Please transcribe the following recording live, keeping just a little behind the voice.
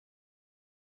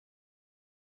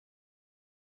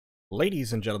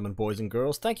Ladies and gentlemen, boys and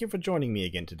girls, thank you for joining me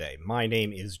again today. My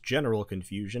name is General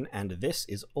Confusion, and this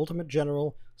is Ultimate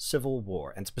General Civil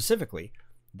War. And specifically,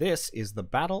 this is the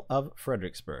Battle of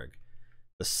Fredericksburg,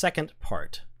 the second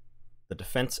part, the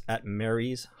defense at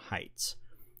Marye's Heights.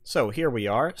 So here we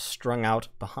are, strung out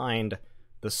behind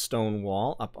the stone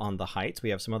wall up on the heights. We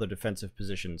have some other defensive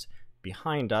positions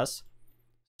behind us.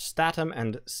 Statham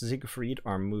and Siegfried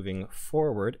are moving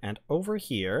forward, and over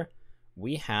here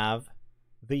we have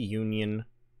the Union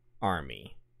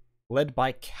Army, led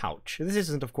by Couch. This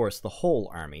isn't, of course, the whole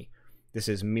army. This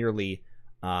is merely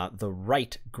the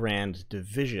right Grand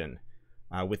Division,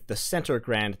 with the center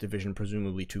Grand Division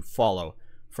presumably to follow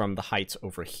from the heights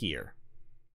over here.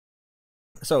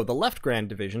 So the left Grand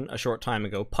Division, a short time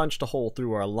ago, punched a hole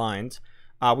through our lines.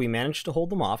 We managed to hold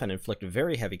them off and inflict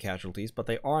very heavy casualties, but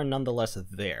they are nonetheless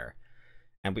there,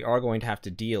 and we are going to have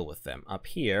to deal with them. Up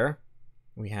here,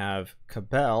 we have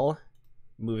Cabell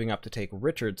moving up to take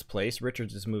Richard's place.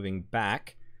 Richards is moving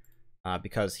back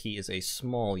because he is a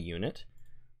small unit.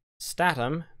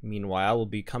 Statham, meanwhile, will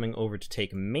be coming over to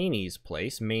take Maney's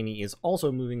place. Maney is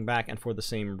also moving back, and for the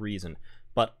same reason.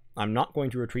 But I'm not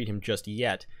going to retreat him just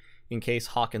yet, in case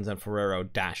Hawkins and Ferrero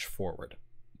dash forward.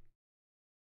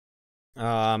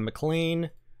 McLean,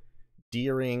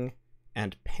 Deering,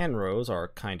 and Penrose are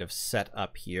kind of set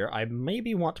up here. I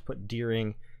maybe want to put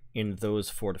Deering in those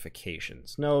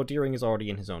fortifications. No, Deering is already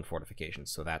in his own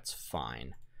fortifications, so that's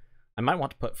fine. I might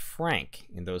want to put Frank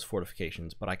in those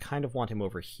fortifications, but I kind of want him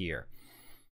over here.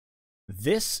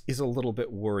 This is a little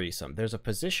bit worrisome. There's a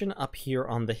position up here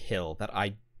on the hill that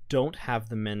I don't have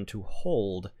the men to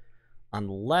hold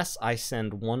unless I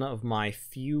send one of my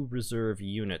few reserve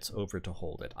units over to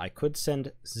hold it. I could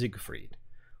send Siegfried.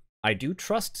 I do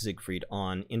trust Siegfried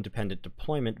on independent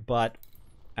deployment, but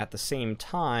at the same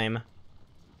time,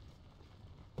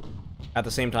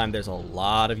 there's a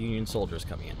lot of Union soldiers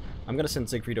coming in. I'm going to send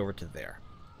Siegfried over to there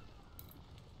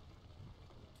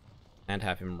and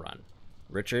have him run.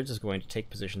 Richards is going to take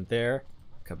position there.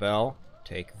 Cabell,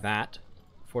 take that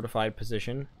fortified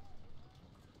position.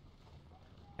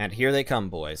 And here they come,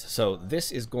 boys. So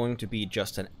this is going to be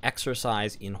just an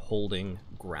exercise in holding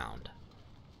ground.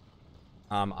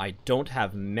 I don't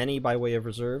have many by way of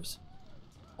reserves.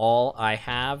 All I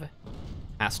have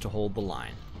has to hold the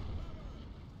line.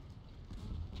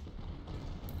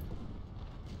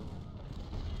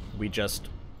 We just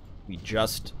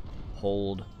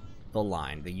hold the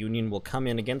line. The Union will come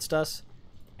in against us,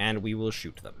 and we will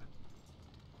shoot them.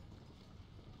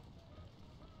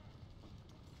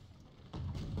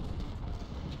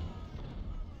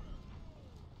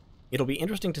 It'll be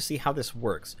interesting to see how this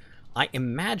works. I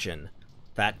imagine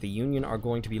that the Union are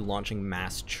going to be launching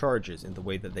mass charges in the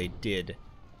way that they did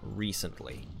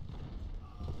recently.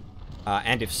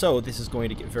 And if so, this is going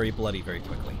to get very bloody very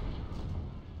quickly.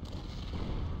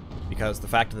 Because the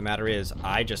fact of the matter is,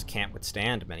 I just can't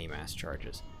withstand many mass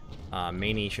charges.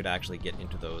 Maney should actually get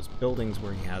into those buildings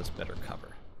where he has better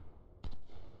cover.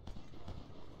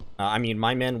 I mean,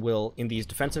 my men will, in these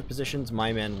defensive positions,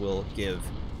 my men will give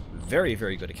very,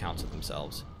 very good accounts of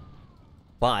themselves.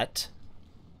 But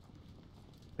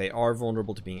they are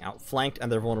vulnerable to being outflanked,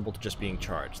 and they're vulnerable to just being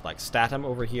charged. Like Statham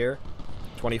over here,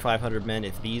 2,500 men.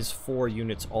 If these 4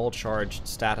 units all charged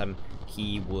Statham,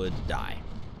 he would die.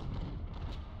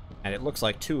 And it looks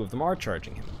like 2 of them are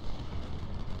charging him.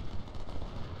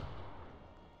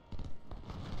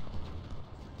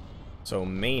 So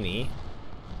Maney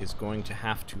is going to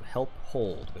have to help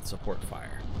hold with support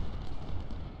fire.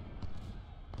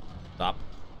 Stop.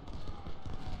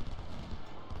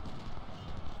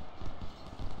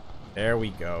 There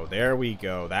we go. There we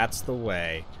go. That's the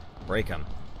way. Break them.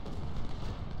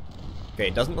 Okay,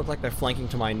 it doesn't look like they're flanking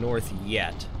to my north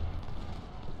yet.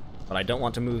 But I don't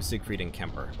want to move Siegfried and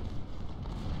Kemper.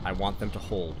 I want them to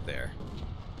hold there.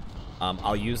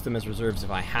 I'll use them as reserves if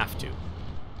I have to.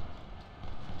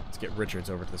 Let's get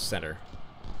Richards over to the center.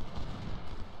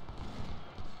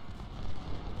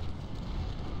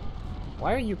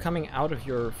 Why are you coming out of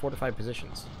your fortified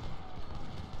positions?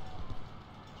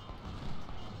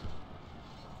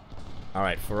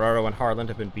 Alright, Ferraro and Harland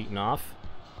have been beaten off.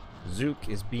 Zook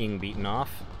is being beaten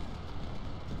off.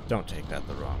 Don't take that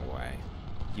the wrong way.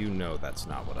 You know that's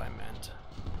not what I meant.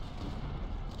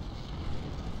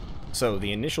 So,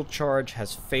 the initial charge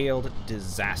has failed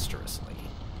disastrously.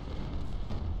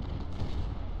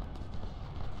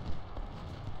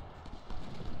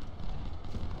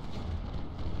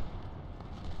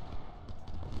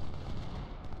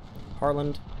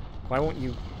 Harland, why won't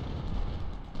you...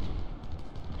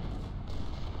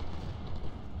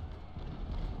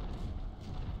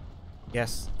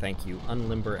 Yes, thank you.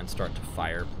 Unlimber and start to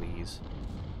fire, please.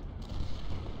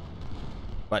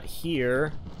 But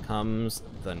here comes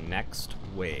the next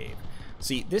wave.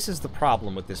 See, this is the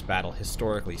problem with this battle,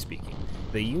 historically speaking.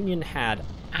 The Union had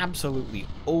absolutely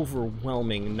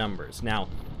overwhelming numbers. Now,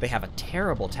 they have a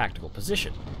terrible tactical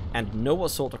position, and no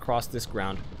assault across this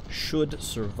ground should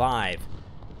survive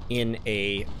in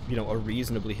a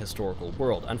reasonably historical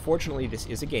world. Unfortunately, this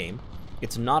is a game.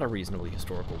 It's not a reasonably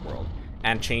historical world,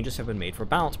 and changes have been made for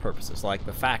balance purposes, like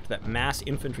the fact that mass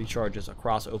infantry charges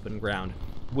across open ground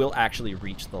will actually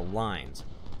reach the lines.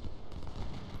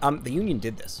 The Union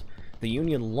did this. The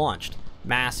Union launched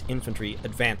mass infantry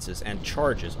advances and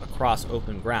charges across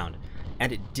open ground,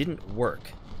 and it didn't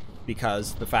work,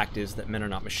 because the fact is that men are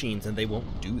not machines, and they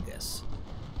won't do this.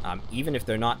 Even if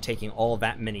they're not taking all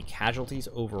that many casualties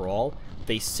overall,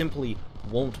 they simply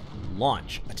won't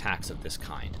launch attacks of this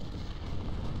kind.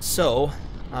 So,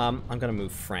 I'm going to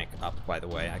move Frank up, by the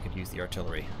way. I could use the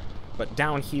artillery. But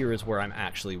down here is where I'm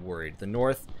actually worried. The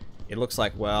north, it looks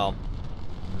like, well,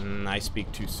 I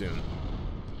speak too soon.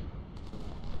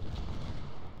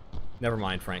 Never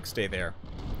mind, Frank. Stay there,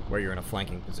 where you're in a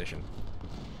flanking position.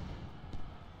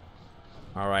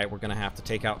 Alright, we're going to have to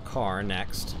take out Carr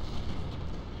next.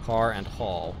 Carr and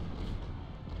Hall.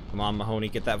 Come on, Mahoney,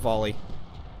 get that volley.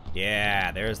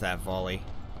 Yeah, there's that volley.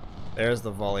 There's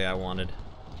the volley I wanted.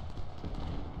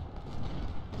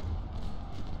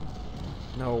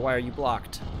 No, why are you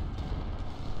blocked?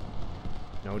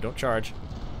 No, don't charge.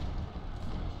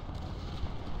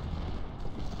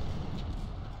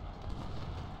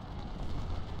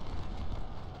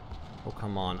 Oh,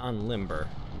 come on, unlimber.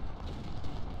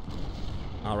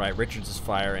 Alright, Richards is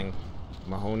firing.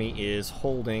 Mahoney is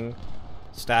holding.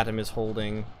 Statham is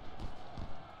holding.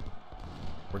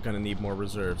 We're gonna need more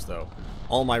reserves, though.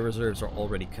 All my reserves are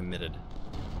already committed.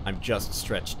 I'm just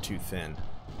stretched too thin.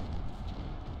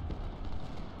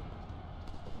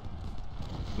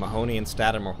 Mahoney and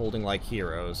Statham are holding like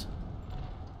heroes.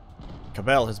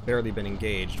 Cabell has barely been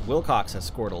engaged. Wilcox has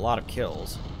scored a lot of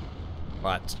kills,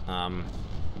 but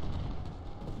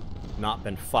not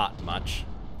been fought much.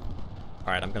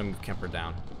 Alright, I'm gonna move Kemper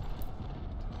down.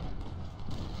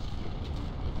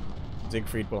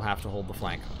 Siegfried will have to hold the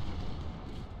flank.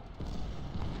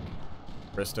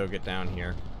 Bristow, get down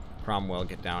here. Cromwell,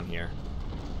 get down here.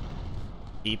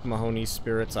 Keep Mahoney's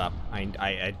spirits up.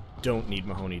 I don't need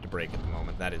Mahoney to break at the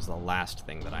moment. That is the last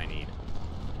thing that I need.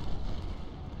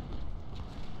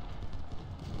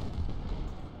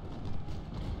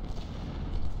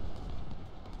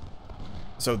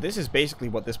 So this is basically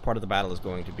what this part of the battle is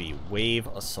going to be. Wave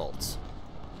assaults.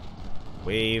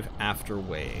 Wave after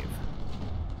wave.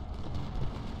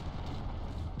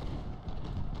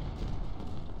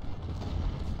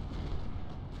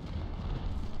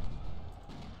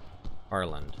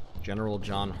 Harland. General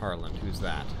John Harland. Who's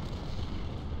that?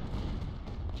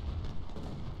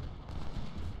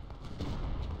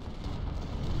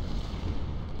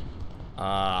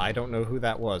 I don't know who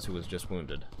that was who was just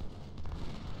wounded.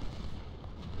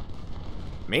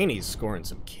 Maney's scoring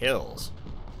some kills.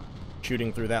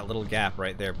 Shooting through that little gap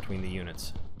right there between the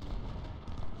units.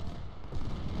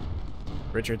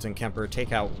 Richards and Kemper,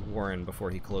 take out Warren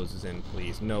before he closes in,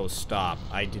 please. No, stop.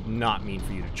 I did not mean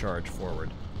for you to charge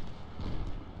forward.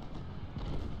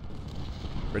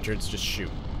 Richards, just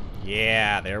shoot.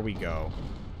 Yeah, there we go.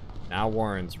 Now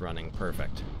Warren's running.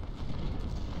 Perfect.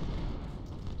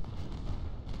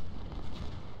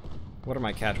 What are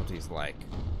my casualties like?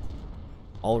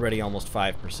 Already almost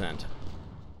 5%.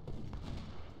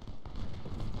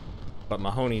 But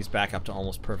Mahoney's back up to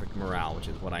almost perfect morale, which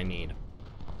is what I need.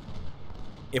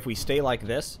 If we stay like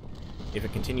this, if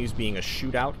it continues being a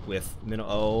shootout with...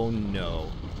 Oh,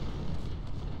 no.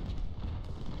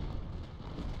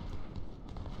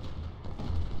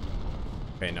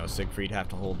 Okay, no, Siegfried have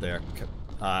to hold there.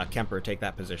 Kemper, take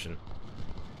that position.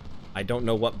 I don't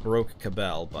know what broke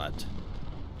Cabell, but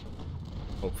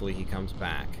hopefully he comes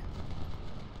back.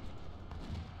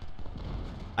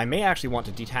 I may actually want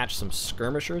to detach some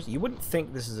skirmishers. You wouldn't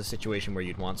think this is a situation where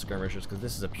you'd want skirmishers, because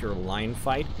this is a pure line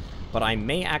fight, but I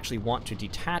may actually want to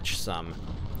detach some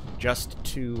just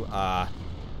to... Alright,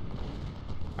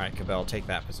 Cabell, take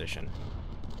that position.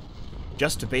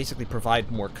 Just to basically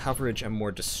provide more coverage and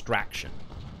more distraction,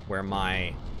 where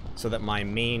so that my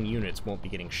main units won't be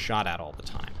getting shot at all the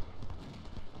time.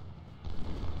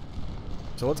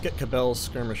 So let's get Cabell's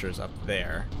skirmishers up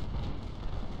there.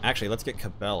 Actually, let's get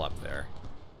Cabell up there.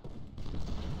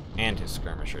 And his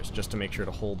skirmishers, just to make sure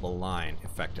to hold the line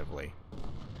effectively.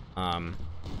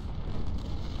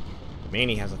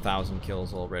 Maney has 1,000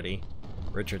 kills already.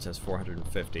 Richards has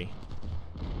 450.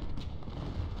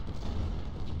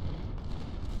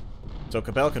 So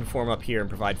Cabell can form up here and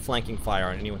provide flanking fire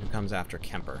on anyone who comes after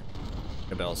Kemper.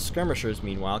 Cabell's skirmishers,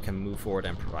 meanwhile, can move forward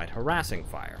and provide harassing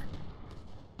fire.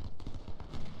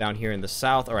 Down here in the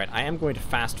south, alright, I am going to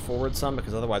fast forward some,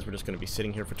 because otherwise we're just going to be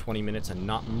sitting here for 20 minutes and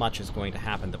not much is going to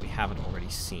happen that we haven't already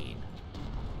seen.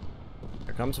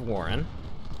 Here comes Warren.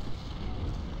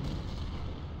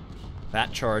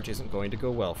 That charge isn't going to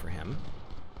go well for him,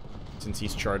 since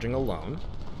he's charging alone.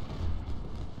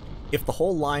 If the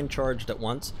whole line charged at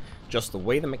once, just the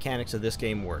way the mechanics of this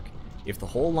game work, if the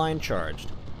whole line charged,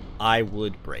 I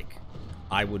would break.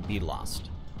 I would be lost.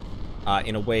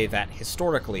 In a way that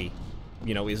historically,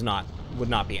 you know, would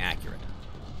not be accurate.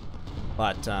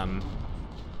 But,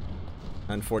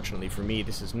 unfortunately for me,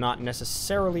 this is not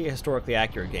necessarily a historically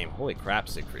accurate game. Holy crap,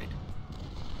 Siegfried.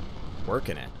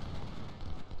 Working it.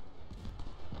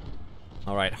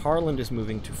 Alright, Harland is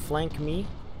moving to flank me.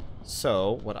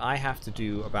 So, what I have to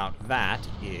do about that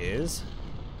is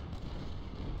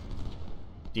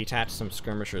detach some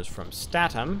skirmishers from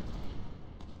Statham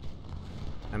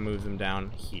and move them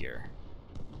down here.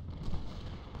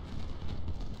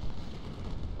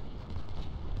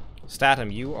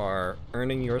 Statham, you are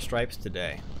earning your stripes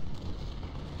today.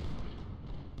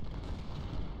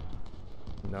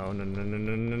 No, no, no, no,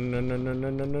 no, no, no, no, no, no,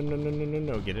 no, no, no, no, no,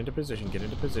 no. Get into position, get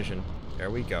into position. There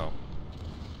we go.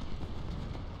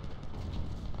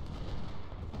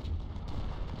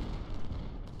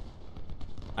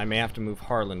 I may have to move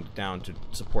Harland down to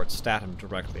support Statham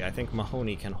directly. I think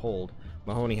Mahoney can hold.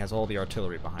 Mahoney has all the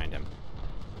artillery behind him.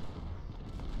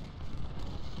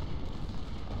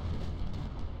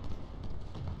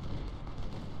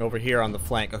 Over here on the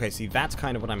flank. Okay, see, that's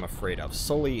kind of what I'm afraid of.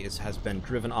 Sully has been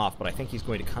driven off, but I think he's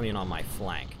going to come in on my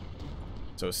flank.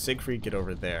 So Siegfried, get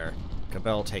over there.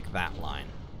 Cabell, take that line.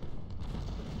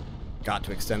 Got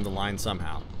to extend the line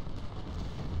somehow.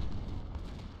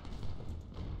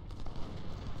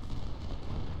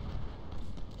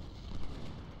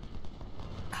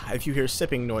 If you hear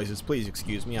sipping noises, please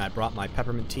excuse me. I brought my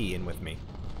peppermint tea in with me.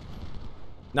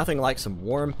 Nothing like some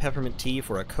warm peppermint tea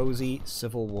for a cozy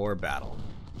Civil War battle.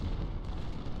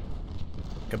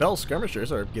 Cabell's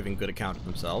skirmishers are giving good account of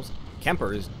themselves.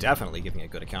 Kemper is definitely giving a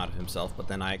good account of himself, but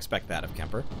then I expect that of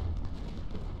Kemper.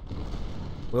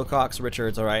 Wilcox,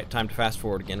 Richards, alright, time to fast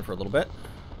forward again for a little bit.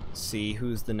 See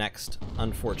who's the next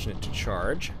unfortunate to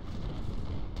charge.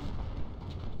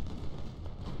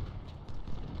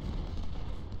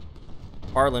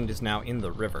 Harland is now in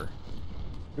the river.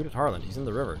 Shoot at Harland, he's in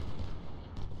the river.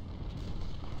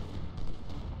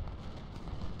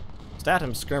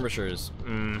 Statham's skirmishers,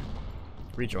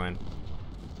 rejoin.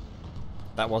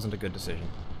 That wasn't a good decision.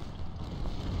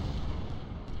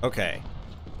 Okay.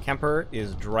 Kemper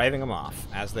is driving them off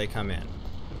as they come in.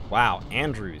 Wow,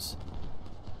 Andrews.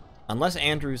 Unless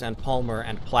Andrews and Palmer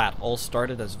and Platt all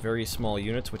started as very small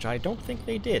units, which I don't think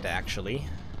they did, actually.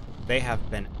 They have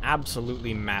been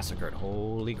absolutely massacred.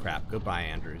 Holy crap. Goodbye,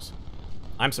 Andrews.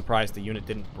 I'm surprised the unit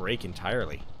didn't break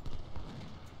entirely.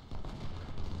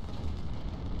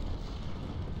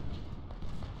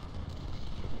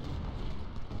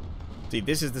 See,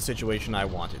 this is the situation I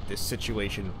wanted. This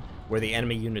situation where the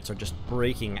enemy units are just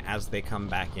breaking as they come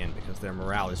back in because their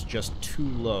morale is just too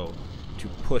low to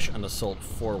push an assault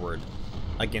forward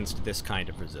against this kind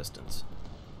of resistance.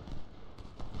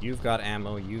 You've got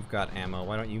ammo, you've got ammo.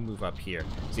 Why don't you move up here?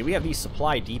 See, we have these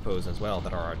supply depots as well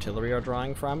that our artillery are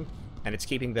drawing from, and it's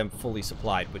keeping them fully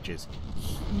supplied, which is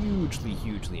hugely,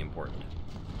 hugely important.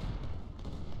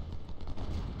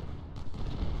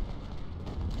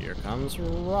 Here comes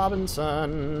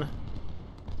Robinson.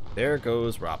 There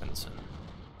goes Robinson.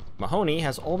 Mahoney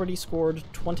has already scored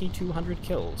 2,200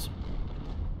 kills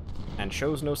and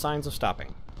shows no signs of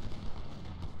stopping.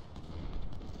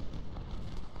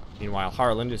 Meanwhile,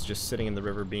 Harland is just sitting in the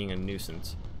river being a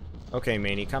nuisance. Okay,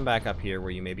 Maney, come back up here where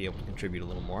you may be able to contribute a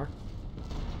little more.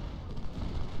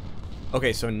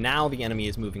 Okay, so now the enemy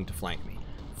is moving to flank me.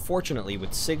 Fortunately,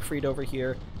 with Siegfried over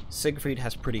here, Siegfried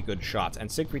has pretty good shots,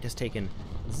 and Siegfried has taken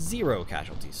 0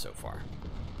 casualties so far.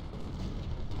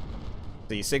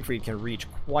 See, Siegfried can reach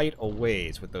quite a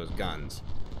ways with those guns,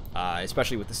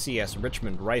 especially with the CS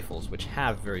Richmond rifles, which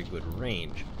have very good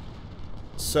range.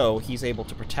 So he's able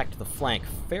to protect the flank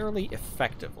fairly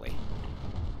effectively.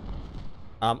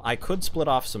 I could split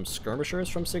off some skirmishers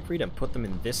from Siegfried and put them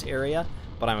in this area,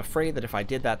 but I'm afraid that if I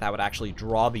did that, that would actually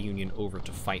draw the Union over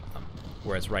to fight them.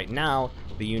 Whereas right now,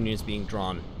 the Union is being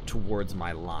drawn towards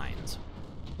my lines.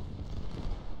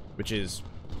 Which is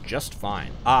just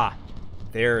fine. Ah,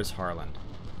 there's Harland.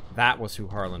 That was who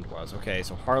Harland was. Okay,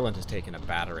 so Harland has taken a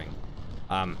battering.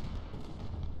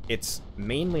 It's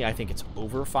mainly, I think it's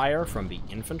overfire from the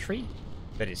infantry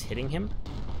that is hitting him.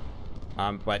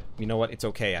 But you know what? It's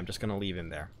okay. I'm just going to leave him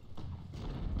there.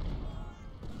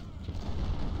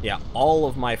 Yeah, all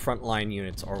of my frontline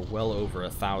units are well over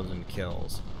 1,000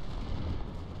 kills.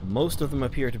 Most of them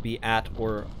appear to be at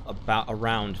or about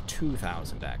around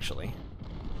 2,000, actually.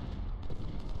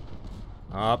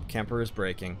 Oh, Kemper is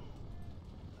breaking.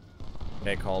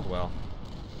 Okay, Caldwell.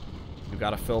 We've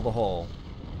got to fill the hole.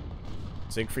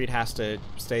 Siegfried has to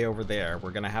stay over there.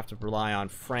 We're going to have to rely on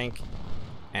Frank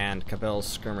and Cabell's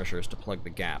skirmishers to plug the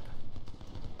gap.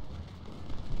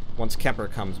 Once Kemper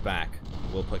comes back,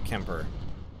 we'll put Kemper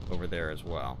over there as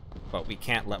well. But we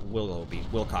can't let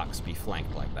Wilcox be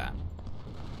flanked like that.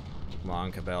 Come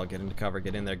on, Cabell, get into cover,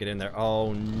 get in there, get in there.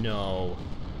 Oh, no.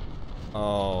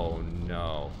 Oh,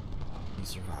 no. He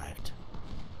survived.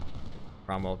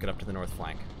 Cromwell, get up to the north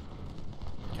flank.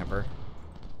 Kemper.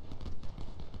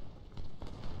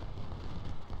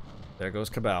 There goes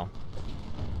Cabell.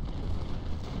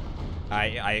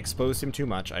 I exposed him too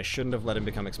much. I shouldn't have let him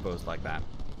become exposed like that.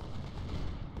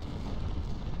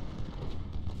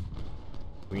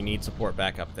 We need support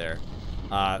back up there.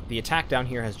 The attack down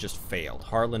here has just failed.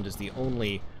 Harland is the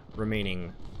only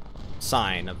remaining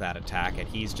sign of that attack, and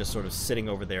he's just sort of sitting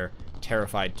over there,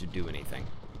 terrified to do anything.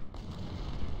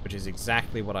 Which is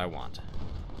exactly what I want.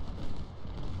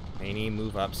 Haney,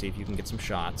 move up, see if you can get some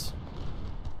shots.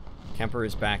 Kemper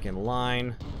is back in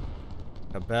line.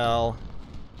 Cabell.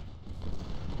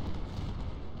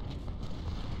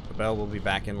 Cabell will be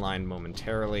back in line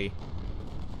momentarily.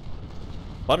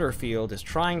 Butterfield is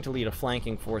trying to lead a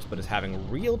flanking force, but is having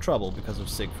real trouble because of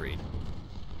Siegfried.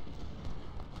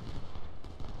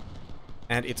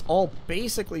 And it's all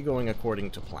basically going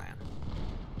according to plan.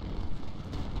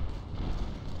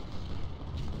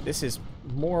 This is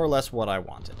more or less what I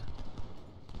wanted.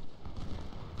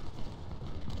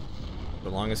 So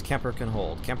long as Kemper can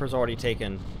hold. Kemper's already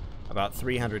taken about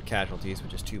 300 casualties,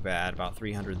 which is too bad. About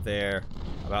 300 there,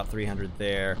 about 300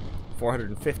 there.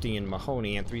 450 in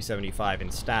Mahoney and 375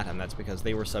 in Statham. That's because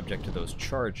they were subject to those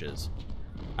charges.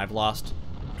 I've lost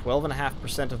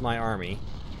 12.5% of my army,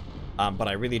 but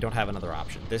I really don't have another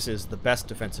option. This is the best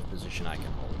defensive position I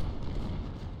can hold.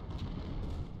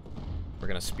 We're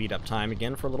going to speed up time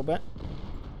again for a little bit.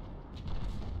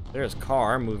 There's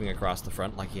Carr moving across the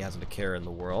front like he hasn't a care in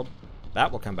the world.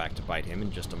 That will come back to bite him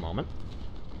in just a moment.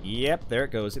 Yep, there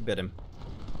it goes. It bit him.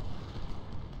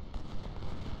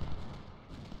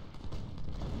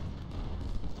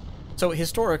 So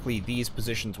historically, these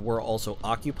positions were also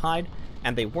occupied,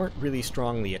 and they weren't really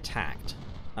strongly attacked.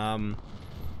 The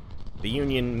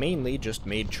Union mainly just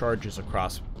made charges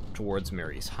across towards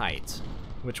Marye's Heights,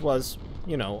 which was,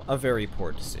 you know, a very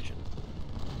poor decision.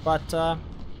 But,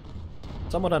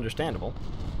 somewhat understandable.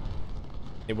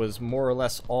 It was more or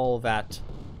less all that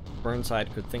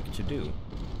Burnside could think to do.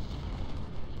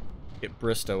 Get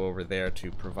Bristow over there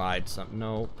to provide some...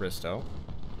 No, Bristow.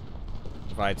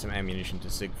 Provide some ammunition to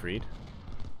Siegfried.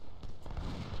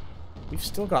 We've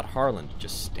still got Harland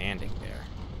just standing there.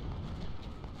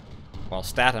 While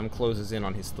Statham closes in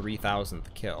on his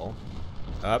 3,000th kill.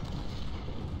 Up.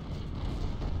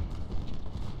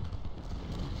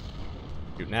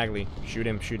 Shoot Nagley. Shoot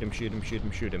him, shoot him, shoot him, shoot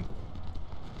him, shoot him.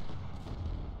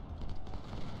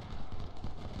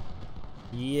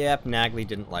 Yep, Nagley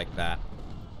didn't like that.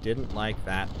 Didn't like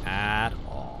that at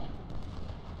all.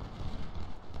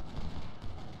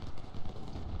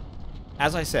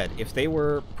 As I said, if they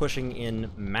were pushing in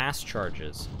mass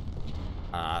charges,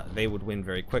 they would win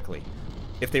very quickly.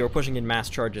 If they were pushing in mass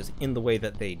charges in the way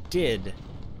that they did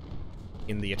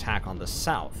in the attack on the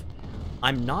south,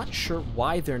 I'm not sure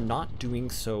why they're not doing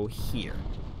so here.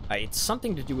 It's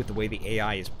something to do with the way the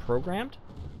AI is programmed.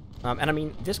 And I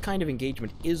mean, this kind of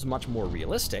engagement is much more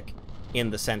realistic in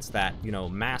the sense that, you know,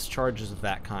 mass charges of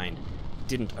that kind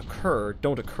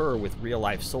don't occur with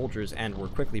real-life soldiers and were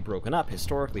quickly broken up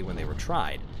historically when they were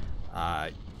tried.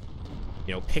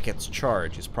 You know, Pickett's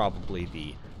charge is probably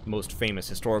the most famous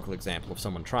historical example of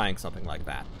someone trying something like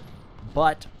that.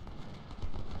 But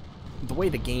the way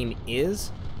the game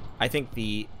is, I think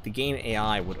the game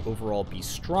AI would overall be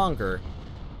stronger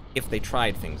if they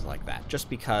tried things like that, just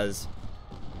because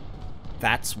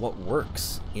that's what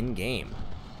works in-game.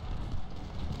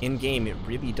 In-game, it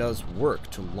really does work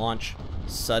to launch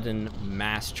sudden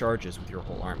mass charges with your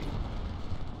whole army.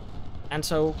 And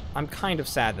so, I'm kind of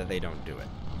sad that they don't do it.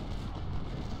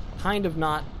 Kind of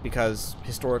not, because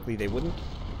historically they wouldn't,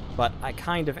 but I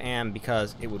kind of am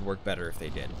because it would work better if they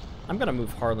did. I'm going to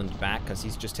move Harland back because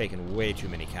he's just taken way too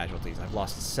many casualties. I've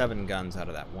lost 7 guns out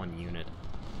of that one unit.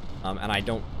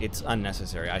 And it's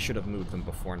unnecessary. I should have moved them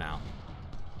before now.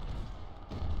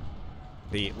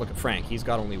 Look at Frank, he's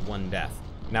got only 1 death.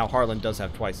 Now Harland does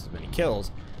have twice as many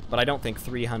kills, but I don't think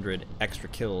 300 extra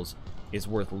kills is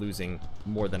worth losing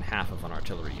more than half of an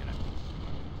artillery unit.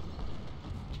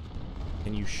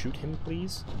 Can you shoot him,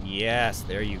 please? Yes,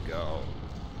 there you go.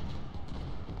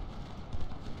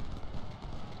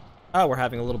 Oh, we're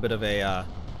having a little bit of a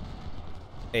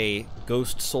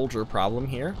ghost soldier problem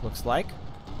here, looks like.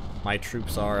 My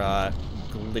troops are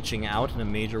glitching out in a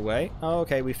major way. Oh,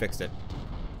 okay, we fixed it.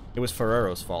 It was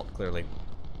Ferrero's fault, clearly.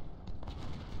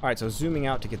 Alright, so zooming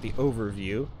out to get the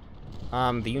overview.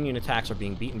 The Union attacks are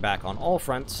being beaten back on all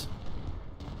fronts.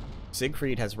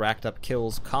 Siegfried has racked up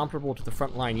kills comparable to the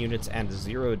frontline units and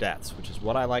 0 deaths, which is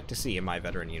what I like to see in my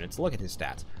veteran units. Look at his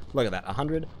stats. Look at that.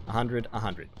 100, 100,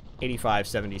 100. 85,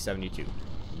 70, 72.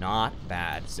 Not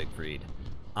bad, Siegfried.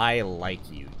 I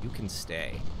like you. You can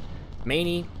stay.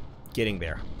 Maney, getting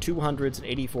there. 200s and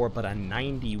 84, but a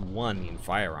 91 in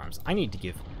firearms. I need to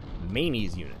give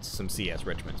Maney's units some CS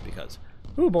Richmonds because,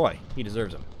 oh boy, he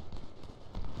deserves them.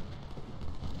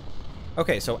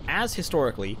 Okay, so as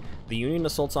historically, the Union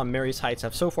assaults on Marye's Heights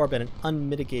have so far been an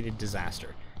unmitigated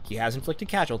disaster. He has inflicted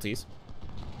casualties.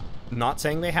 Not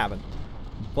saying they haven't,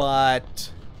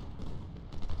 but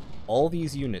all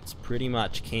these units pretty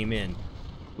much came in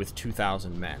with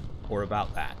 2,000 men, or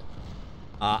about that.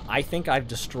 I think I've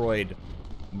destroyed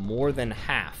more than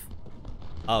half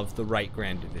of the right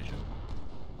Grand Division,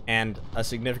 and a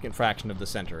significant fraction of the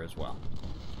center as well.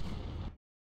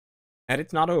 And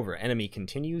it's not over. Enemy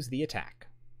continues the attack.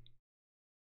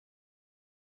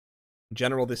 In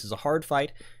general, this is a hard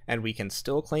fight, and we can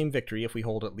still claim victory if we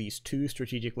hold at least 2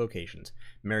 strategic locations.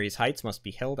 Marye's Heights must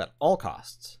be held at all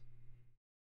costs.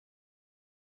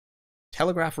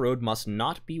 Telegraph Road must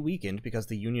not be weakened because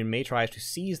the Union may try to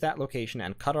seize that location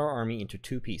and cut our army into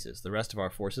 2 pieces. The rest of our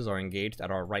forces are engaged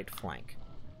at our right flank.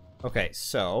 Okay,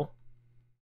 so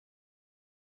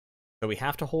we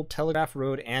have to hold Telegraph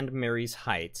Road and Marye's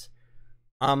Heights.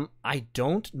 I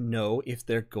don't know if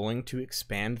they're going to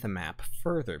expand the map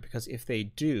further, because if they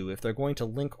do, if they're going to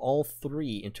link all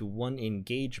 3 into one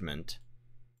engagement...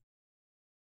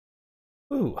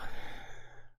 Ooh.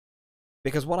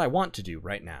 Because what I want to do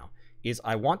right now is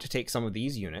I want to take some of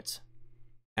these units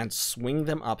and swing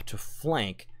them up to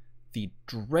flank the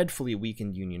dreadfully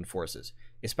weakened Union forces,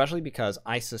 especially because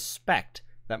I suspect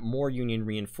that more Union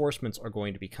reinforcements are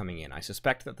going to be coming in. I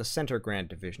suspect that the Center Grand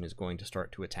Division is going to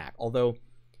start to attack, although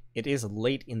it is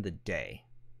late in the day.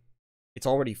 It's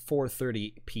already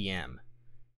 4:30 p.m.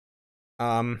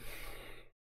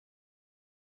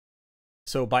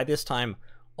 So by this time,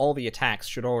 all the attacks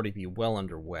should already be well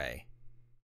underway.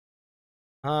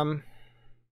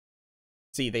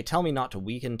 See, they tell me not to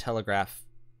weaken Telegraph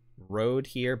Road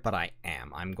here, but I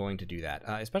am. I'm going to do that,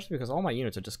 especially because all my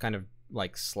units are just kind of,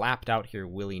 like, slapped out here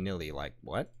willy-nilly, like,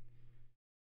 what?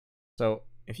 So,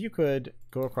 if you could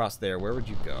go across there, where would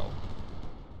you go?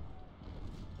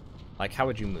 Like, how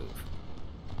would you move?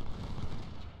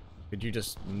 Could you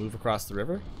just move across the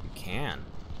river? You can.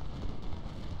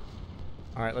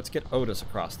 Alright, let's get Otis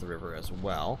across the river as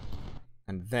well.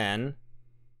 And then,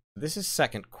 this is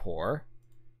 2nd Corps.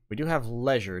 We do have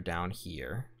Leisure down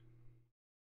here.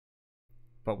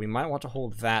 But we might want to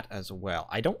hold that as well.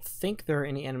 I don't think there are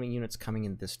any enemy units coming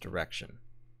in this direction.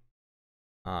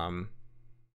 But,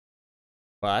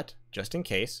 just in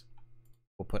case,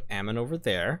 we'll put Ammon over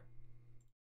there.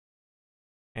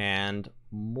 And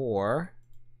more.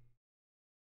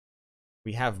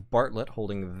 We have Bartlett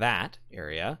holding that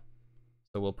area.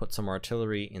 So we'll put some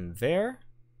artillery in there.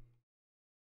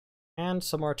 And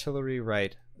some artillery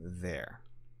right there.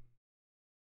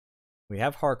 We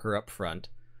have Harker up front.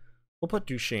 We'll put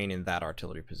Duchesne in that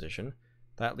artillery position.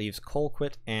 That leaves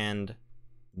Colquitt and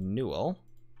Newell.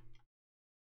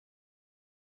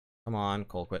 Come on,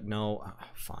 Colquitt. No,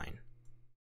 fine.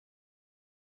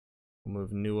 We'll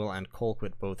move Newell and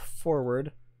Colquitt both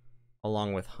forward,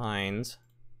 along with Hines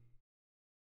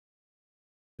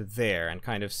to there, and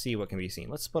kind of see what can be seen.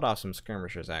 Let's split off some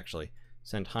skirmishers, actually.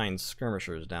 Send Hines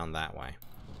skirmishers down that way,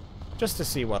 just to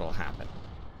see what'll happen.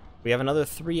 We have another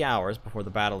 3 hours before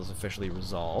the battle is officially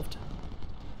resolved.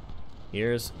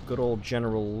 Here's good old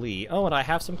General Lee. Oh, and I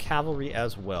have some cavalry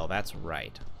as well. That's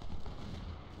right.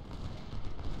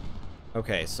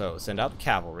 Okay, so send out the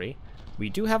cavalry. We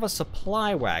do have a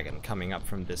supply wagon coming up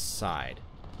from this side,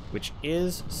 which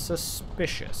is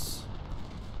suspicious.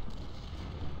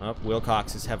 Oh,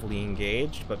 Wilcox is heavily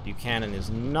engaged, but Buchanan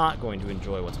is not going to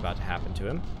enjoy what's about to happen to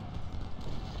him.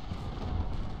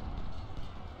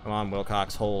 Come on,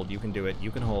 Wilcox, hold. You can do it. You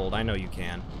can hold. I know you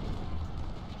can.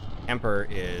 Kemper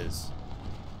is...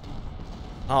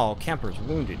 Oh, Kemper's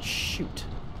wounded. Shoot.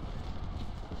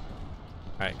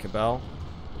 Alright, Cabell.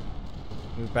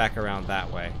 Move back around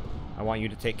that way. I want you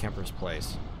to take Kemper's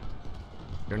place.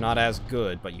 You're not as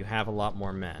good, but you have a lot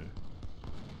more men.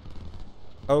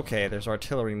 Okay, there's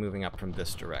artillery moving up from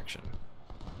this direction.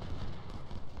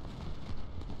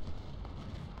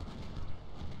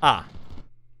 Ah.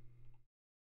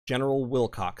 General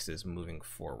Wilcox is moving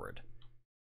forward.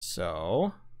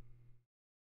 So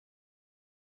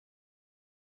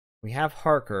we have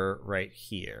Harker right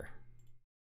here.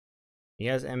 He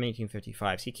has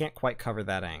M1855s. So he can't quite cover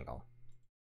that angle.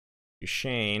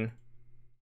 Duchesne,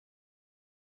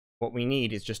 what we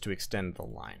need is just to extend the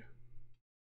line.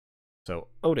 So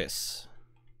Otis.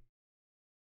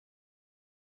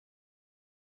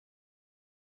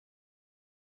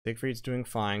 Siegfried's doing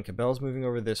fine. Cabell's moving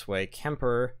over this way.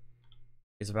 Kemper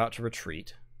is about to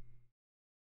retreat.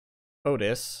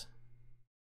 Otis.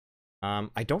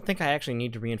 I don't think I actually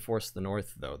need to reinforce the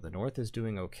north, though. The north is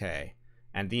doing okay.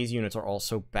 And these units are all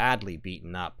so badly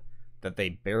beaten up that they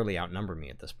barely outnumber me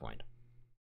at this point.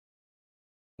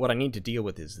 What I need to deal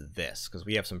with is this, because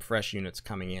we have some fresh units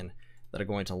coming in that are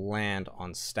going to land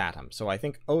on Statham. So I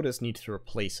think Otis needs to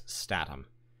replace Statham,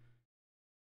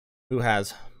 who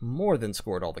has more than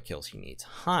scored all the kills he needs.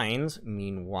 Hines,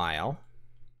 meanwhile...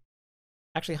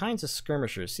 Actually, Hines is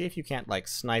skirmishers. See if you can't, like,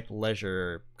 snipe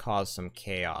Leisure, cause some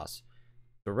chaos.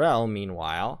 Durrell,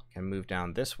 meanwhile, can move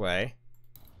down this way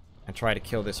and try to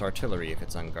kill this artillery if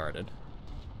it's unguarded.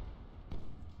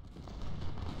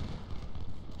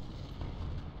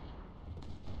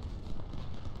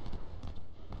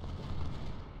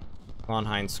 Come on,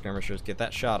 Hines skirmishers, get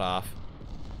that shot off.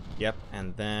 Yep,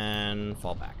 and then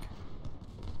fall back.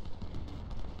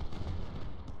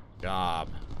 Job.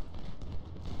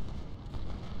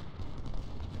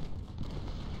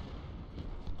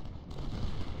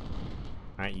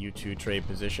 Alright, you two trade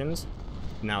positions.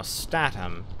 Now,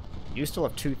 Statham, you still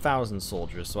have 2,000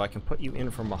 soldiers, so I can put you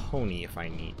in for Mahoney if I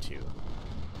need to.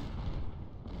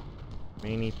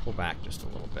 May need to pull back just a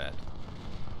little bit.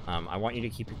 I want you to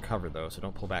keep your cover, though, so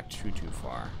don't pull back too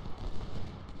far.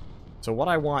 So what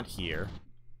I want here...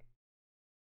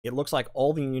 It looks like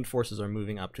all the Union forces are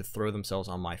moving up to throw themselves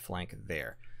on my flank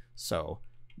there. So,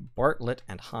 Bartlett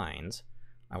and Hines,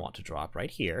 I want to drop right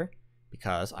here,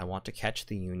 because I want to catch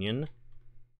the Union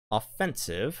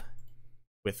offensive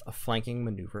with a flanking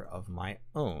maneuver of my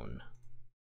own.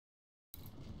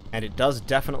 And it does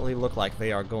definitely look like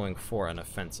they are going for an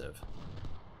offensive.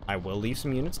 I will leave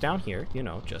some units down here, you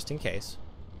know, just in case.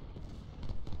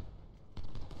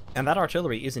 And that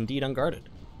artillery is indeed unguarded.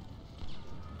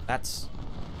 That's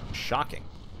shocking.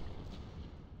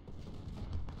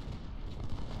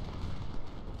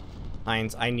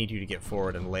 Hines, I need you to get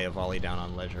forward and lay a volley down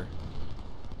on Leisure.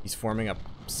 He's forming up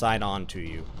side on to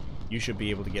you. You should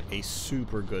be able to get a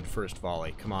super good first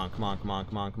volley. Come on, come on, come on,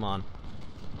 come on, come on.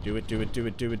 Do it, do it, do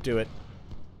it, do it, do it.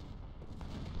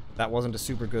 That wasn't a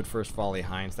super good first volley,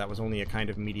 Hines. That was only a kind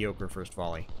of mediocre first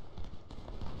volley.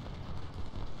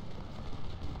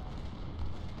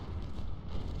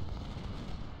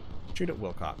 Shoot at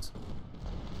Wilcox.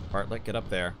 Bartlett, get up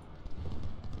there.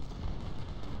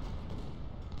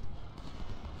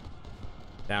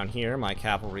 Down here, my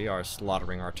cavalry are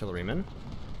slaughtering artillerymen,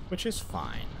 which is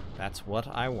fine. That's what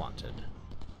I wanted.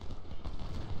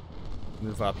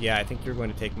 Move up. Yeah, I think you're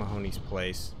going to take Mahoney's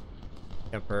place.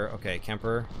 Kemper. Okay,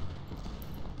 Kemper.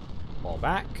 Fall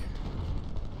back.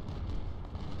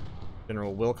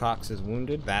 General Wilcox is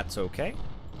wounded. That's okay.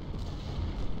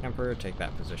 Kemper, take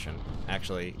that position.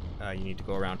 Actually, you need to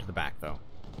go around to the back, though.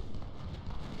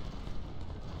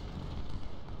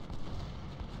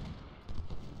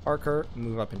 Parker,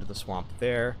 move up into the swamp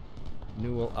there.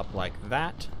 Newell up like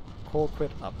that.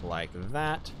 Colquitt up like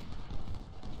that.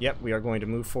 Yep, we are going to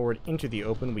move forward into the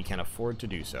open. We can afford to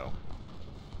do so.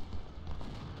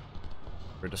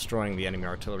 We're destroying the enemy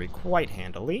artillery quite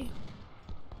handily.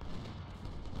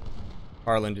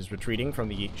 Harland is retreating from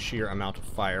the sheer amount of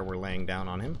fire we're laying down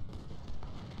on him.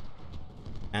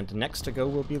 And next to go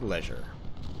will be Leisure.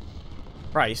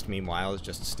 Christ, meanwhile, is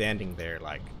just standing there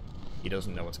like he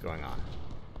doesn't know what's going on.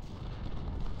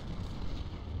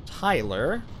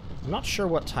 Tyler, I'm not sure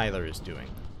what Tyler is doing.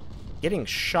 Getting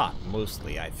shot,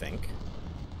 mostly, I think.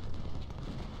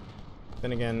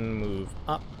 Then again, move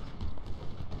up.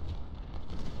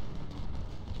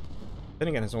 Then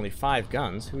again, has only 5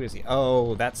 guns. Who is he?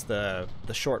 Oh, that's the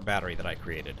short battery that I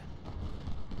created.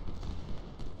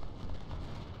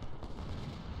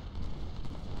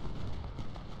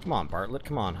 Come on, Bartlett.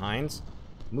 Come on, Hines.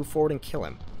 Move forward and kill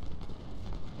him.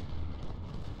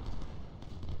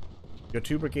 Go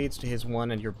 2 brigades to his 1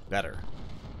 and you're better.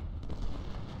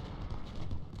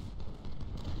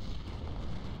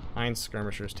 Hines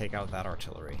skirmishers take out that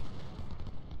artillery.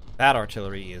 That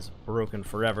artillery is broken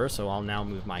forever, so I'll now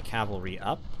move my cavalry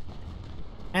up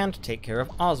and take care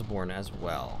of Osborne as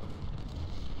well.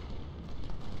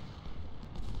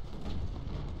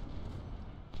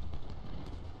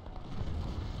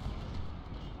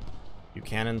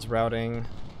 Buchanan's routing.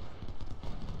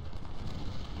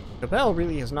 Cabell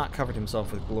really has not covered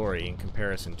himself with glory in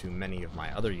comparison to many of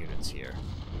my other units here.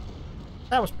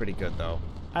 That was pretty good, though.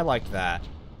 I liked that.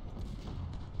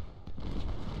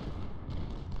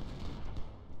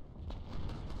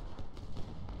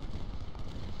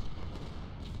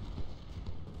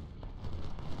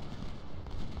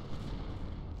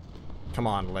 Come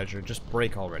on, Ledger, just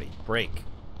break already. Break.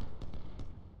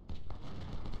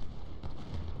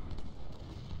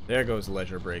 There goes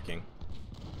Ledger breaking.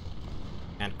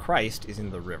 And Christ is in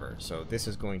the river, so this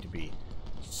is going to be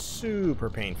super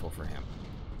painful for him.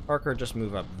 Parker, just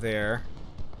move up there.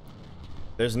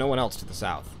 There's no one else to the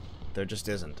south. There just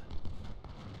isn't.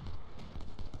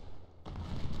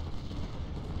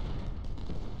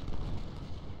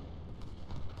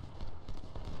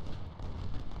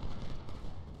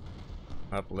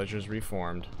 Up, Ledger's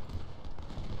reformed.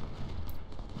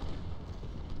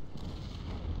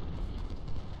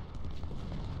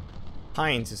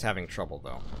 Hines is having trouble,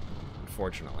 though,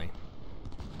 unfortunately.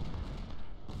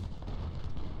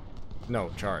 No,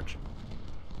 charge.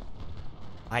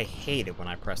 I hate it when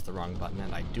I press the wrong button,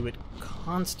 and I do it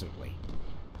constantly.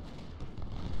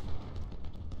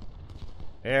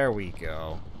 There we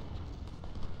go.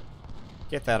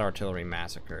 Get that artillery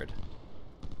massacred.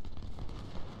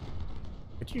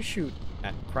 Did you shoot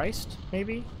at Christ,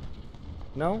 maybe?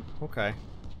 No? Okay.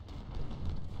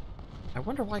 I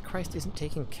wonder why Christ isn't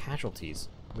taking casualties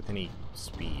with any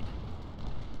speed.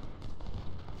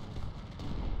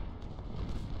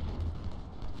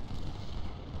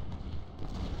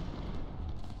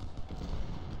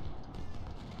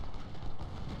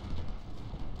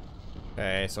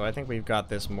 Okay, so I think we've got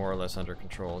this more or less under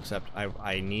control, except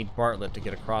I need Bartlett to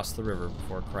get across the river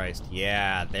before Christ.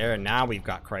 Yeah, there, now we've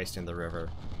got Christ in the river.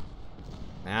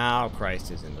 Now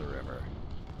Christ is in the river.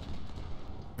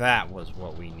 That was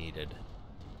what we needed.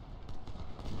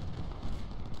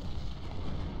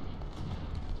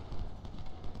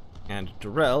 And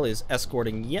Durrell is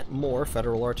escorting yet more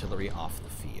Federal artillery off the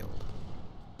field.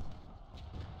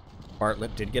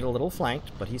 Bartlett did get a little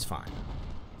flanked, but he's fine.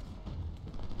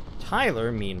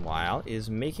 Tyler, meanwhile, is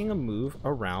making a move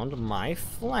around my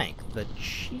flank. The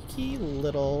cheeky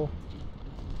little...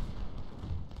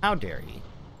 How dare he?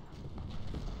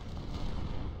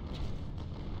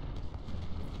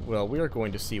 Well, we are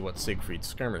going to see what Siegfried's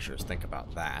skirmishers think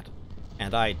about that,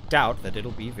 and I doubt that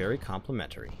it'll be very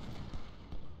complimentary.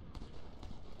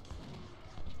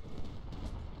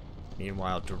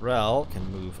 Meanwhile, Durrell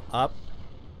can move up.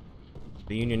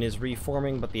 The Union is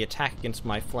reforming, but the attack against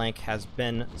my flank has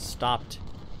been stopped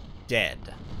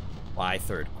dead by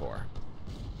 3rd Corps.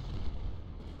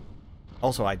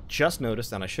 Also, I just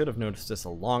noticed, and I should have noticed this a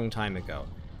long time ago,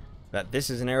 that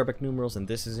this is in Arabic numerals and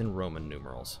this is in Roman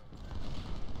numerals.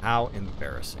 How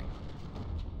embarrassing.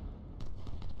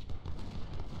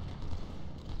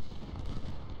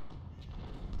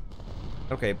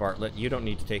 Okay, Bartlett, you don't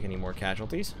need to take any more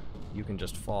casualties. You can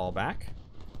just fall back,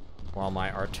 while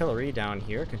my artillery down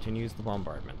here continues the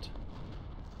bombardment.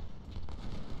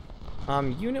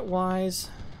 Unit-wise,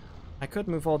 I could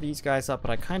move all these guys up,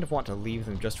 but I kind of want to leave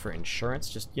them just for insurance,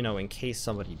 just, you know, in case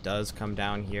somebody does come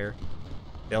down here.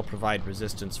 They'll provide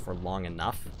resistance for long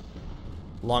enough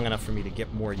for me to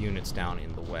get more units down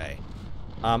in the way.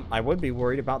 I would be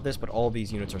worried about this, but all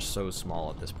these units are so small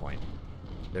at this point.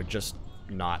 They're just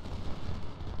not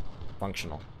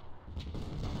functional.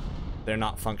 They're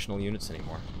not functional units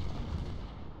anymore.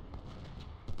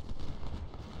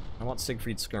 I want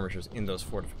Siegfried's skirmishers in those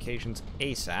fortifications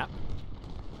ASAP.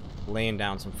 Laying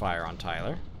down some fire on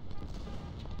Tyler.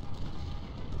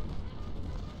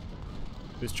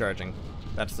 Who's charging?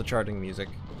 That's the charging music.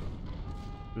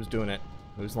 Who's doing it?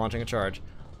 Who's launching a charge?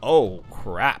 Oh,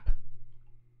 crap.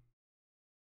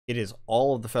 It is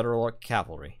all of the Federal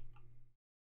cavalry.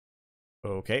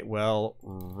 Okay, well,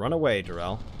 run away,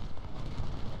 Durrell.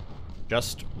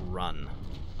 Just run.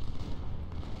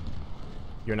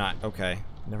 You're not. Okay,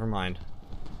 never mind.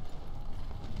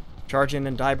 Charge in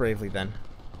and die bravely, then.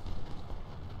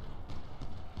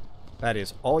 That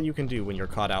is all you can do when you're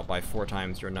caught out by 4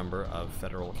 times your number of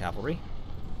Federal cavalry.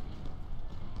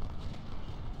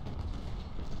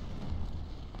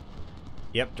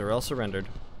 Yep, Durrell surrendered.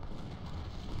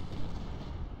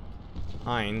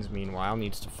 Hines, meanwhile,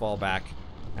 needs to fall back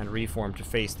and reform to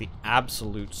face the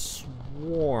absolute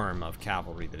swarm of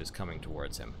cavalry that is coming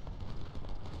towards him.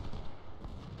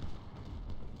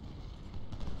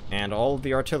 And all of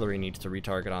the artillery needs to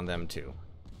retarget on them, too.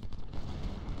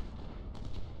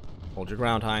 Hold your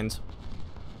ground, Hines.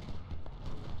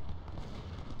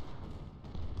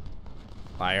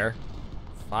 Fire.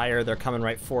 Fire, they're coming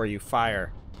right for you.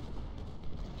 Fire.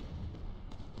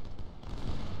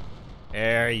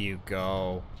 There you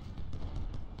go.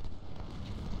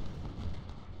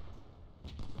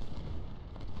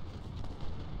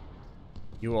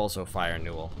 You also fire,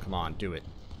 Newell. Come on, do it.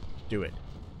 Do it.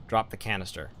 Drop the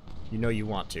canister. You know you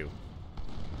want to.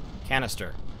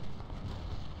 Canister.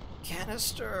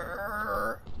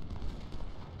 Canister!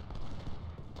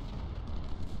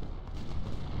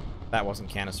 That wasn't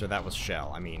canister, that was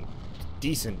shell. I mean,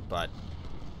 decent, but...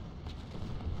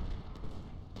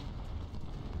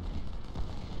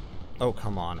 Oh,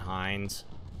 come on, Hines.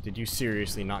 Did you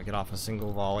seriously not get off a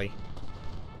single volley?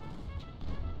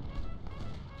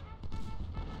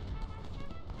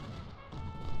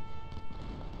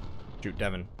 Shoot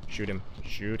Devon. Shoot him.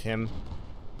 Shoot him.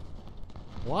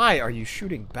 Why are you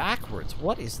shooting backwards?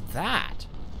 What is that?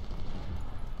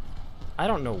 I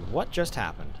don't know what just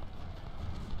happened.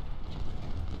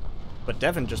 But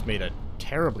Devon just made a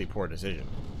terribly poor decision.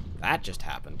 That just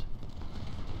happened.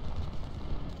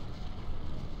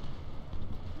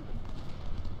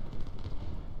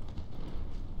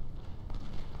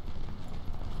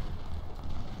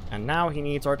 And now he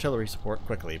needs artillery support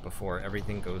quickly before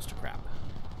everything goes to crap.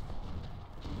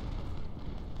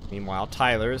 Meanwhile,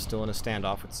 Tyler is still in a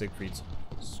standoff with Siegfried's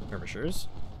skirmishers.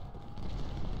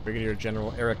 Brigadier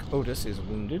General Eric Otis is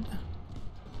wounded.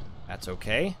 That's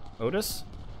okay. Otis,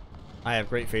 I have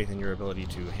great faith in your ability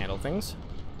to handle things.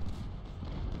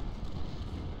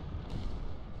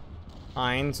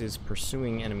 Hines is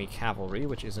pursuing enemy cavalry,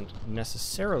 which isn't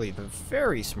necessarily the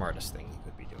very smartest thing he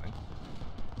could be doing.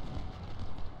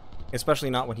 Especially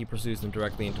not when he pursues them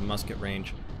directly into musket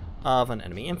range of an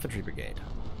enemy infantry brigade.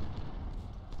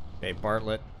 Okay,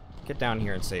 Bartlett, get down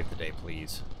here and save the day,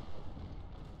 please.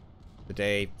 The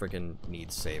day friggin'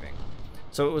 needs saving.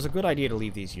 So it was a good idea to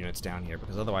leave these units down here,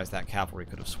 because otherwise that cavalry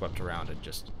could have swept around and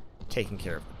just taken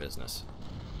care of the business.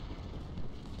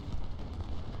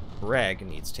 Greg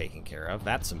needs taken care of.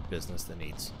 That's some business that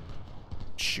needs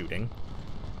shooting.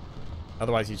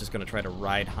 Otherwise he's just going to try to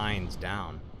ride Hines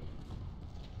down.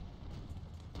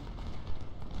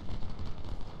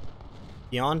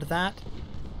 Beyond that,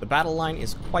 the battle line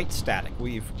is quite static.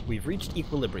 We've reached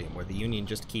equilibrium where the Union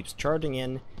just keeps charging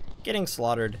in, getting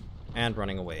slaughtered, and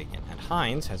running away again. And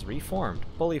Hines has reformed.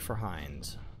 Bully for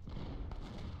Hines.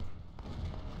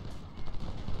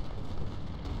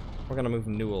 We're going to move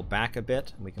Newell back a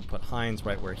bit, and we can put Hines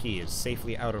right where he is,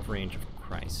 safely out of range of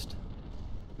Christ.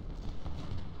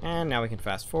 And now we can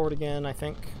fast forward again, I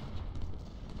think.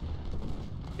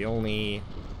 The only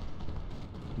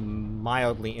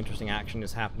mildly interesting action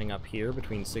is happening up here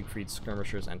between Siegfried's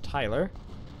skirmishers and Tyler.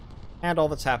 And all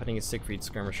that's happening is Siegfried's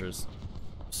skirmishers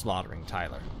slaughtering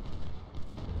Tyler,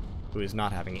 who is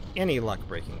not having any luck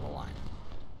breaking the line.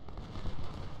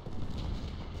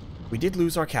 We did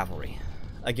lose our cavalry.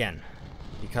 Again,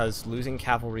 because losing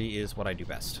cavalry is what I do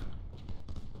best.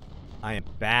 I am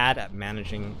bad at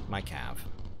managing my cav.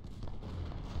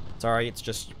 Sorry, it's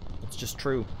just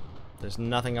true. There's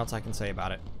nothing else I can say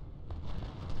about it.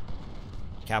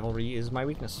 Cavalry is my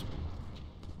weakness.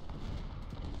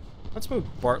 Let's move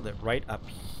Bartlett right up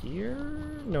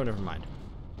here. No, never mind.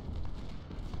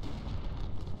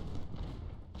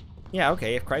 Yeah,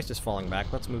 okay, if Christ is falling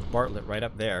back, let's move Bartlett right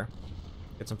up there.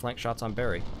 Get some flank shots on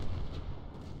Barry.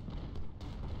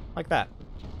 Like that.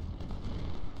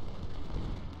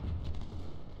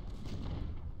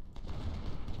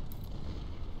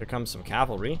 Here comes some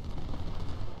cavalry.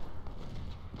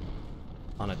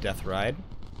 On a death ride.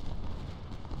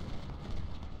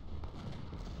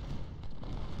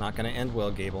 Not gonna end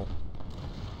well, Gable.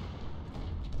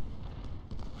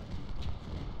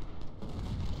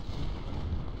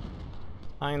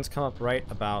 Hines come up right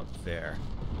about there.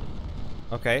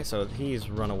 Okay, so he's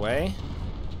run away.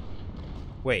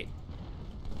 Wait.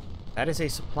 That is a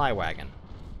supply wagon.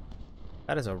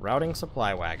 That is a routing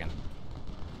supply wagon.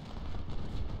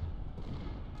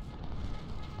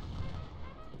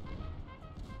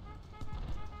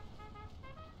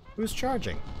 Who's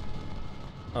charging?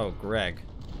 Oh, Greg.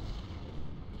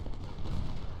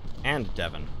 And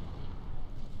Devon.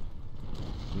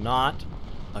 Not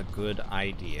a good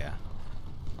idea.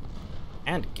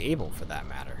 And Gable, for that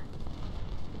matter.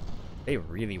 They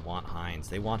really want Hines.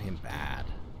 They want him bad.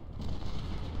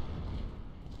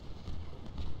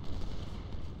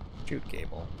 Shoot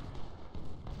Gable.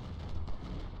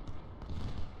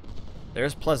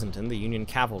 There's Pleasanton, the Union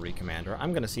cavalry commander.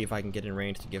 I'm going to see if I can get in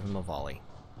range to give him a volley.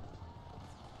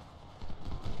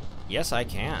 Yes, I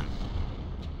can.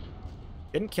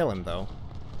 Didn't kill him, though.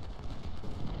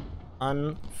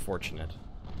 Unfortunate.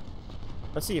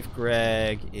 Let's see if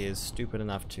Greg is stupid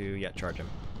enough to yet charge him.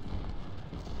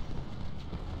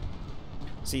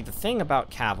 See, the thing about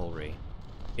cavalry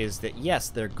is that, yes,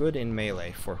 they're good in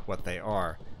melee for what they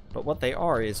are, but what they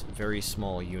are is very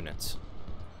small units.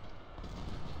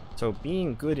 So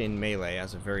being good in melee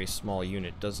as a very small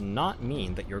unit does not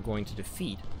mean that you're going to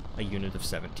defeat a unit of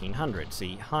 1700.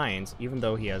 See, Heinz, even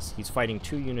though he's fighting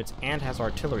 2 units and has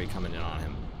artillery coming in on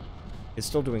him, is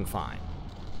still doing fine.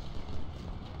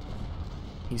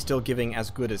 He's still giving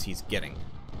as good as he's getting.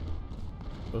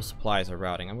 Those supplies are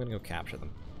routing. I'm going to go capture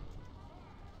them.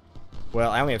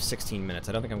 Well, I only have 16 minutes.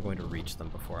 I don't think I'm going to reach them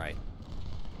before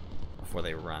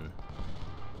they run.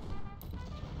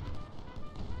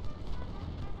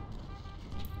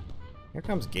 Here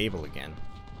comes Gable again.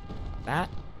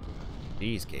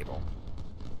 Jeez, Gable.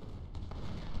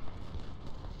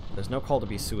 There's no call to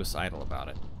be suicidal about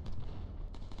it.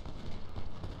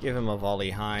 Give him a volley,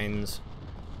 Heinz.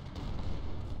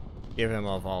 Give him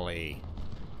a volley.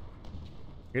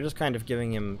 You're just kind of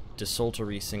giving him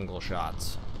desultory single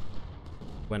shots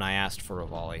when I asked for a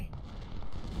volley.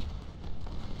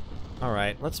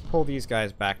 Alright, let's pull these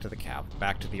guys back to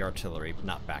the artillery,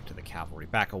 not back to the cavalry,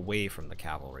 back away from the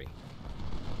cavalry.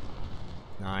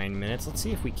 9 minutes. Let's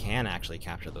see if we can actually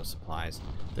capture those supplies.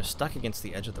 They're stuck against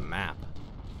the edge of the map.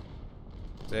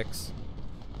 6.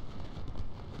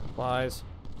 Supplies.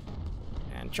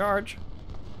 And charge.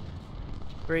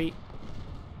 3.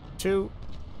 2.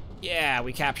 Yeah,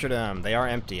 we captured them. They are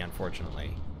empty,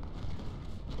 unfortunately.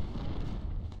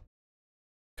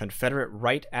 Confederate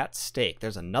right at stake.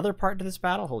 There's another part to this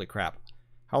battle? Holy crap.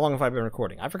 How long have I been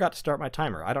recording? I forgot to start my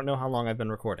timer. I don't know how long I've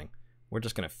been recording. We're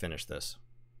just going to finish this.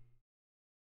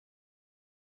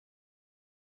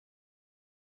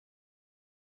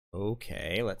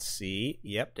 Okay, let's see.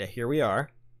 Yep, here we are.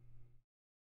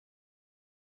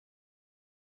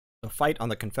 The fight on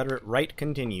the Confederate right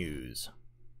continues.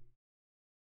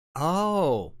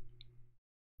 Oh!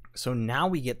 So now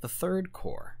we get the 3rd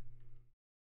Corps.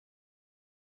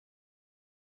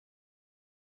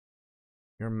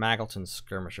 Your Magleton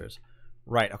skirmishers.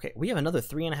 Right, okay, we have another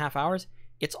 3.5 hours.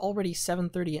 It's already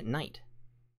 7:30 at night.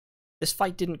 This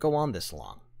fight didn't go on this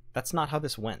long. That's not how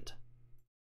this went.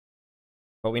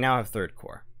 But we now have 3rd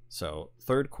Corps. So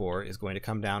 3rd Corps is going to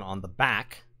come down on the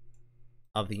back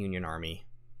of the Union Army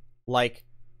like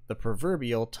the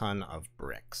proverbial ton of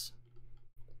bricks.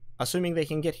 Assuming they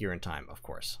can get here in time, of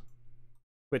course.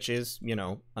 Which is, you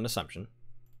know, an assumption.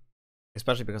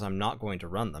 Especially because I'm not going to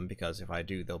run them, because if I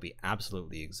do, they'll be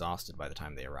absolutely exhausted by the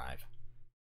time they arrive.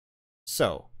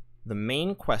 So, the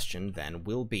main question then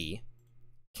will be,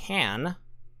 can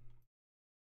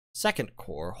 2nd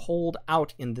Corps hold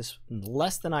out in this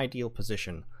less than ideal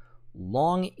position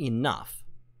long enough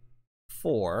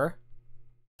for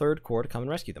 3rd Corps to come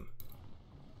and rescue them?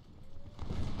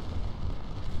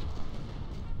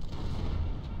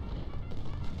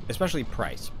 Especially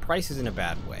Price. Price is in a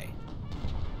bad way.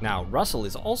 Now, Russell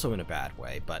is also in a bad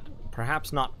way, but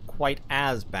perhaps not quite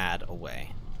as bad a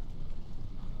way.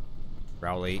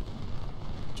 Rowley,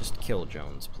 just kill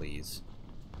Jones, please.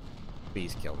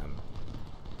 Please kill him.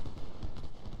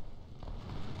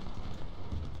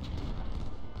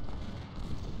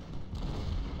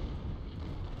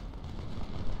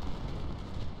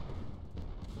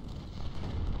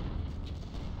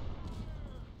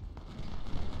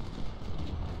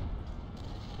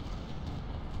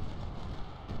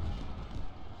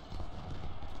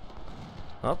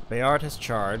 Well, Bayard has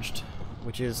charged,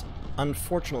 which is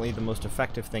unfortunately the most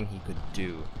effective thing he could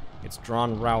do. It's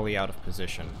drawn Rowley out of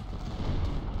position.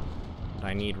 But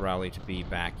I need Rowley to be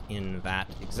back in that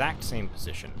exact same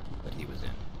position that he was in.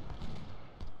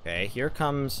 Okay, here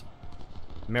comes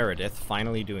Meredith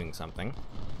finally doing something.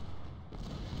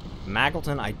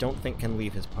 Magleton, I don't think, can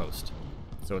leave his post.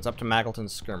 So it's up to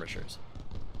Magleton's skirmishers.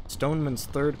 Stoneman's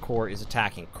 3rd Corps is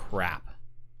attacking. Crap.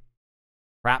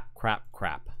 Crap, crap,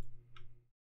 crap.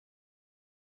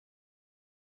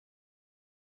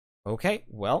 Okay,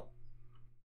 well,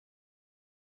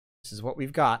 this is what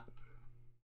we've got.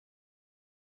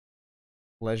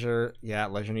 Leisure, yeah,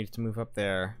 Leisure needs to move up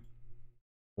there.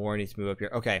 War needs to move up here.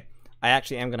 Okay, I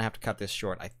actually am going to have to cut this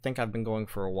short. I think I've been going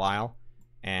for a while,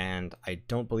 and I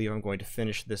don't believe I'm going to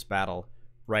finish this battle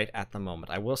right at the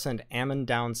moment. I will send Ammon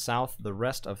down south. The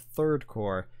rest of 3rd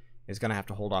Corps is going to have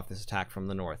to hold off this attack from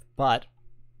the north. But,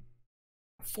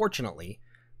 fortunately,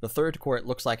 the 3rd Corps, it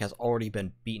looks like, has already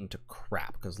been beaten to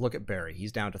crap, because look at Barry.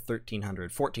 He's down to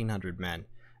 1,400 men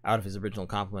out of his original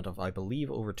complement of, I believe,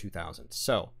 over 2,000.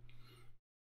 So,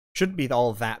 shouldn't be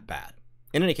all that bad.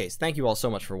 In any case, thank you all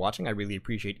so much for watching. I really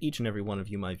appreciate each and every one of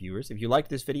you, my viewers. If you liked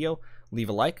this video, leave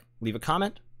a like, leave a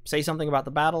comment, say something about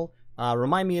the battle,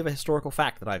 remind me of a historical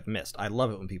fact that I've missed. I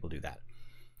love it when people do that.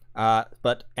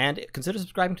 And consider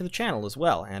subscribing to the channel as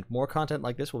well, and more content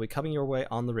like this will be coming your way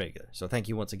on the regular. So thank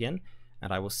you once again,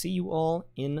 and I will see you all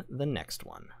in the next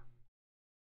one.